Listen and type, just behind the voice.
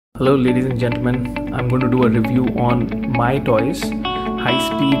Hello ladies and gentlemen, I'm going to do a review on Mytoys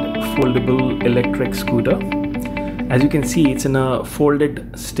high-speed foldable electric scooter. As you can see, it's in a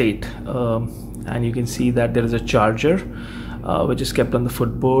folded state and you can see that there is a charger which is kept on the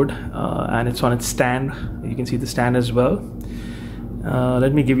footboard and it's on its stand. You can see the stand as well.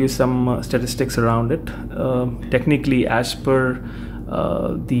 Let me give you some statistics around it. Technically, as per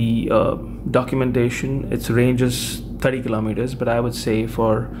the documentation, its range is 30 kilometers, but I would say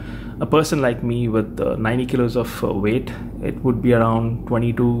for a person like me with 90 kilos of weight, it would be around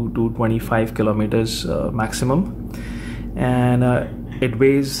 22 to 25 kilometers maximum, and it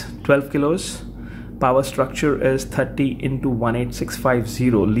weighs 12 kilos. Power structure is 30 into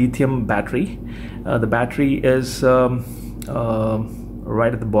 18650 lithium battery. The battery is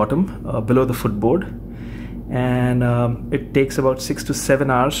right at the bottom below the footboard, and it takes about 6 to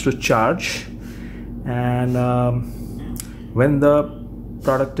 7 hours to charge. And when the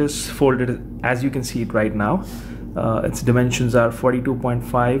product is folded, as you can see it right now, its dimensions are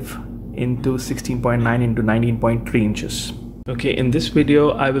 42.5 into 16.9 into 19.3 inches. Okay, in this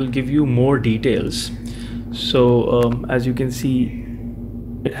video I will give you more details. So as you can see,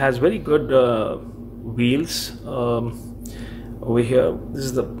 it has very good wheels over here. This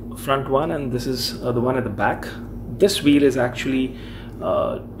is the front one and this is the one at the back. This wheel is actually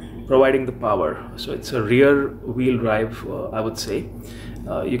providing the power, so it's a rear wheel drive, I would say.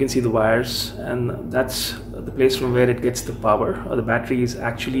 You can see the wires, and that's the place from where it gets the power. The battery is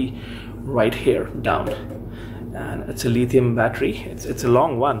actually right here down, and it's a lithium battery. It's a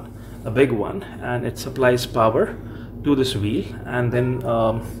long one, a big one, and it supplies power to this wheel, and then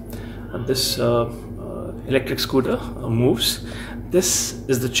this electric scooter moves. This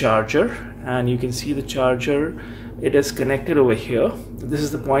is the charger, and you can see the charger. It is connected over here. This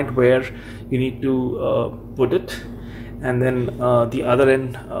is the point where you need to put it, and then the other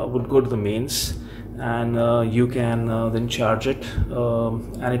end would go to the mains, and you can then charge it,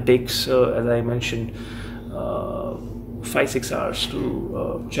 and it takes, as I mentioned, 5-6 hours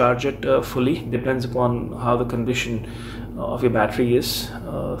to charge it fully. Depends upon how the condition of your battery is.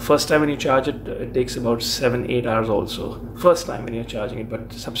 First time when you charge it, it takes about 7-8 hours also. First time when you're charging it,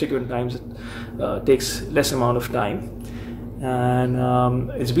 but subsequent times it takes less amount of time. And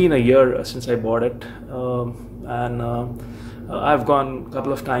it's been a year since I bought it, and I've gone a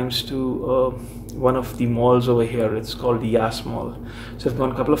couple of times to one of the malls over here. It's called the Yas Mall. So I've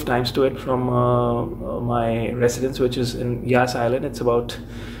gone a couple of times to it from my residence, which is in Yas Island. It's about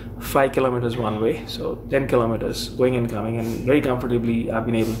 5 kilometers one way, so 10 kilometers going and coming, and very comfortably I've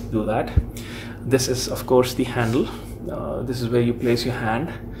been able to do that. This is of course the handle. This is where you place your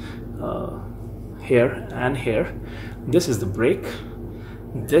hand, here and here. This is the brake.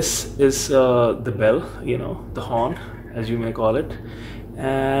 This is the bell, the horn, as you may call it,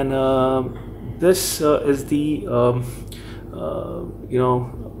 and this is the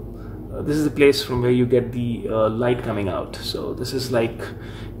this is the place from where you get the light coming out. So this is like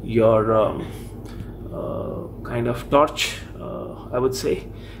your kind of torch, I would say.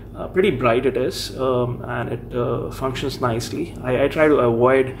 Pretty bright it is, and it functions nicely. I try to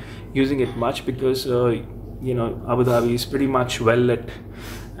avoid using it much because Abu Dhabi is pretty much well lit,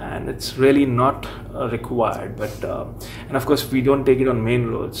 and it's really not required. But and of course we don't take it on main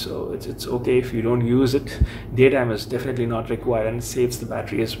roads, so it's okay if you don't use it. Daytime is definitely not required, and it saves the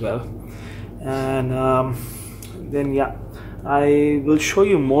battery as well. And then yeah, I will show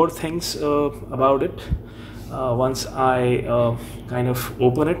you more things about it once I kind of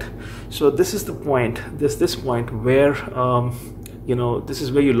open it. So this is the point, this point where this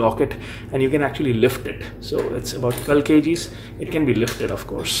is where you lock it, and you can actually lift it. So it's about 12 kgs. It can be lifted, of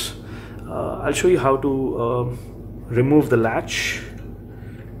course. I'll show you how to remove the latch.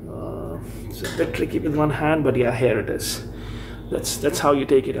 It's a bit tricky with one hand, but yeah, here it is. That's how you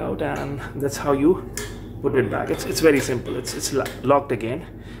take it out, and that's how you put it back. It's very simple. It's locked again.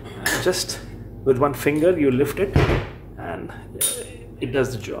 Just with one finger you lift it, and it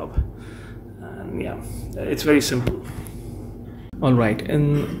does the job. And yeah, it's very simple. All right,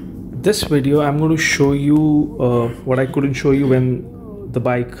 in this video I'm going to show you what I couldn't show you when the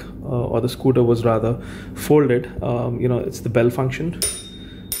bike or the scooter was rather folded. It's the bell function.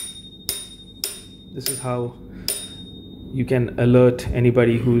 This is how you can alert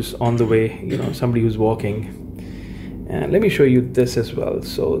anybody who's on the way, somebody who's walking. And let me show you this as well.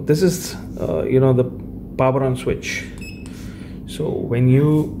 So this is the power on switch. So when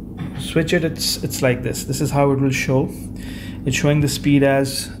you switch it, it's like this. This is how it will show. It's showing the speed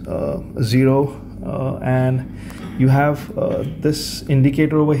as 0, and you have this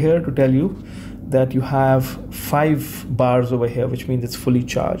indicator over here to tell you that you have 5 bars over here, which means it's fully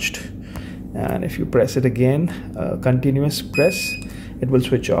charged. And if you press it again, continuous press, it will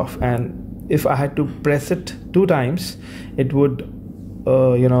switch off. And if I had to press it 2 times, it would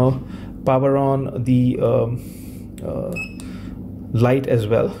power on the light as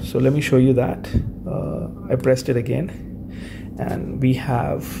well. So let me show you that. I pressed it again, and we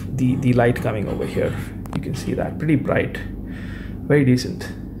have the light coming over here. You can see that, pretty bright, very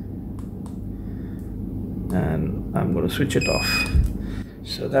decent. And I'm going to switch it off.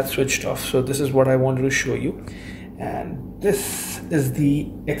 So that's switched off. So this is what I wanted to show you. And this is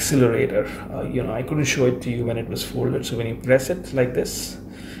the accelerator. I couldn't show it to you when it was folded. So when you press it like this,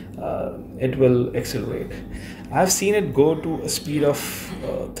 it will accelerate. I've seen it go to a speed of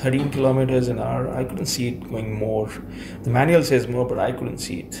 13 kilometers an hour. I couldn't see it going more. The manual says more, but I couldn't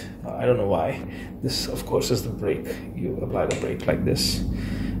see it. I don't know why. This, of course, is the brake. You apply the brake like this.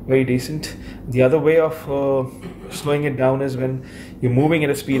 Very decent. The other way of slowing it down is when you're moving at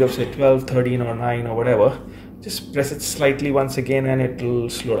a speed of say 12, 13 or 9 or whatever. Just press it slightly once again and it will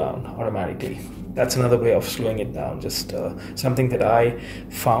slow down automatically. That's another way of slowing it down, just something that I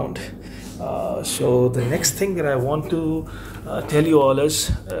found. So the next thing that I want to tell you all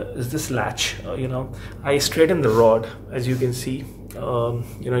is this latch. I straightened the rod, as you can see.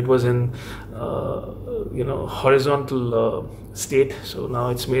 It was in horizontal state, so now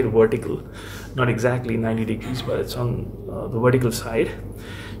it's made vertical, not exactly 90 degrees, but it's on the vertical side.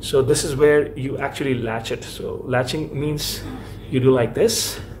 So this is where you actually latch it. So latching means you do like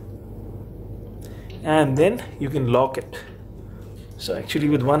this, and then you can lock it. So actually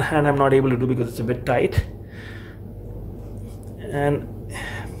with one hand I'm not able to do because it's a bit tight, and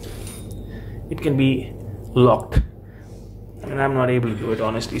it can be locked, and I'm not able to do it,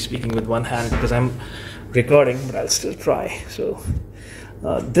 honestly speaking, with one hand because I'm recording, but I'll still try. So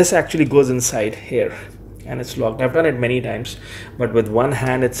this actually goes inside here and it's locked. I've done it many times, but with one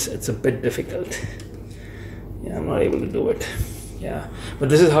hand it's a bit difficult. Yeah, I'm not able to do it. Yeah, but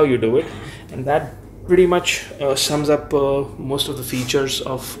this is how you do it, and that pretty much sums up most of the features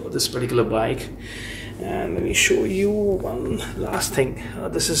of this particular bike. And let me show you one last thing.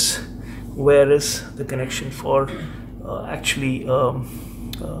 This is where is the connection for actually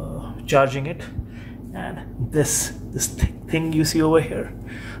charging it, and this thing you see over here,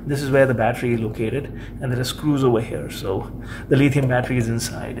 this is where the battery is located, and there are screws over here. So the lithium battery is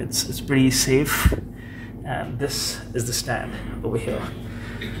inside. It's pretty safe, and this is the stand over here.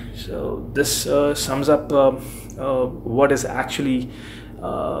 So this sums up what is actually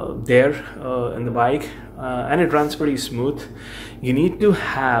there in the bike, and it runs pretty smooth. You need to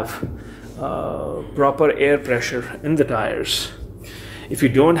have proper air pressure in the tires. If you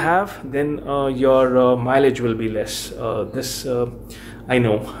don't have, then your mileage will be less. This I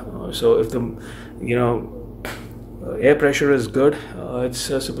know. So if the air pressure is good, it's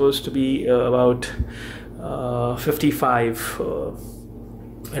supposed to be about 55.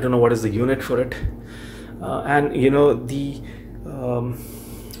 I don't know what is the unit for it, and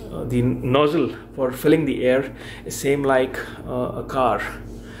the nozzle for filling the air is same like a car,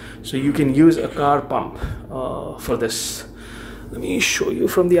 so you can use a car pump for this. Let me show you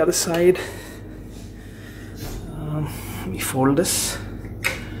from the other side. Let me fold this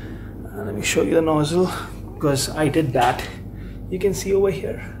and let me show you the nozzle, because I did that. You can see over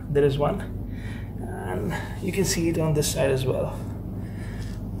here there is one, and you can see it on this side as well.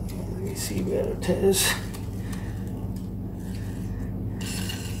 Let me see where it is.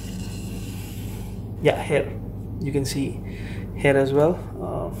 Yeah, here you can see here as well.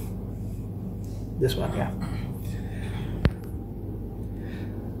 This one, yeah.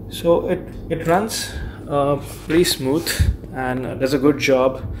 So it runs pretty smooth and does a good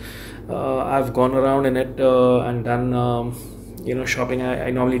job. I've gone around in it and done shopping. I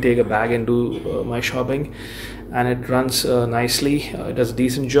normally take a bag and do my shopping, and it runs nicely. It does a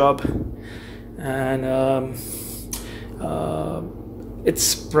decent job, and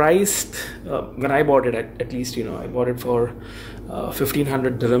it's priced, when I bought it, at least I bought it for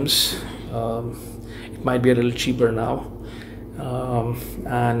 1500 dirhams. It might be a little cheaper now,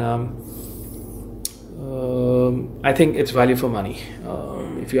 I think it's value for money,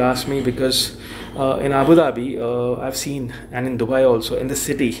 if you ask me, because in Abu Dhabi, I've seen, and in Dubai also, in the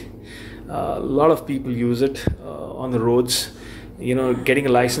city, a lot of people use it on the roads. Getting a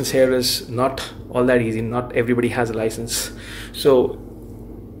license here is not all that easy. Not everybody has a license. So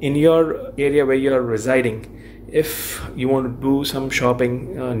in your area where you are residing, if you want to do some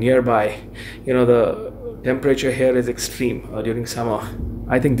shopping nearby, the temperature here is extreme during summer.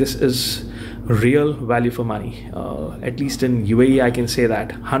 I think this is real value for money. At least in UAE, I can say that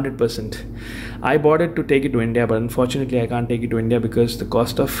 100%. I bought it to take it to India, but unfortunately I can't take it to India because the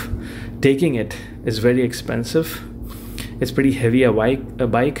cost of taking it is very expensive. It's pretty heavy a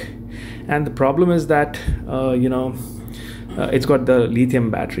bike, and the problem is that it's got the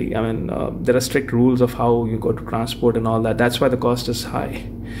lithium battery. I mean, there are strict rules of how you go to transport and all that. That's why the cost is high.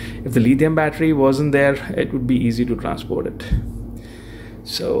 If the lithium battery wasn't there, it would be easy to transport it.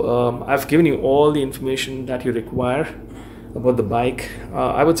 So I've given you all the information that you require about the bike.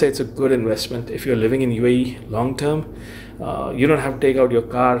 I would say it's a good investment if you're living in UAE long term. You don't have to take out your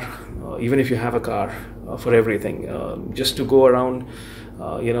car, even if you have a car, for everything. Just to go around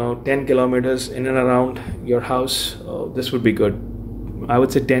 10 kilometers in and around your house, this would be good. I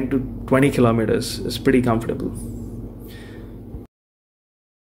would say 10 to 20 kilometers is pretty comfortable.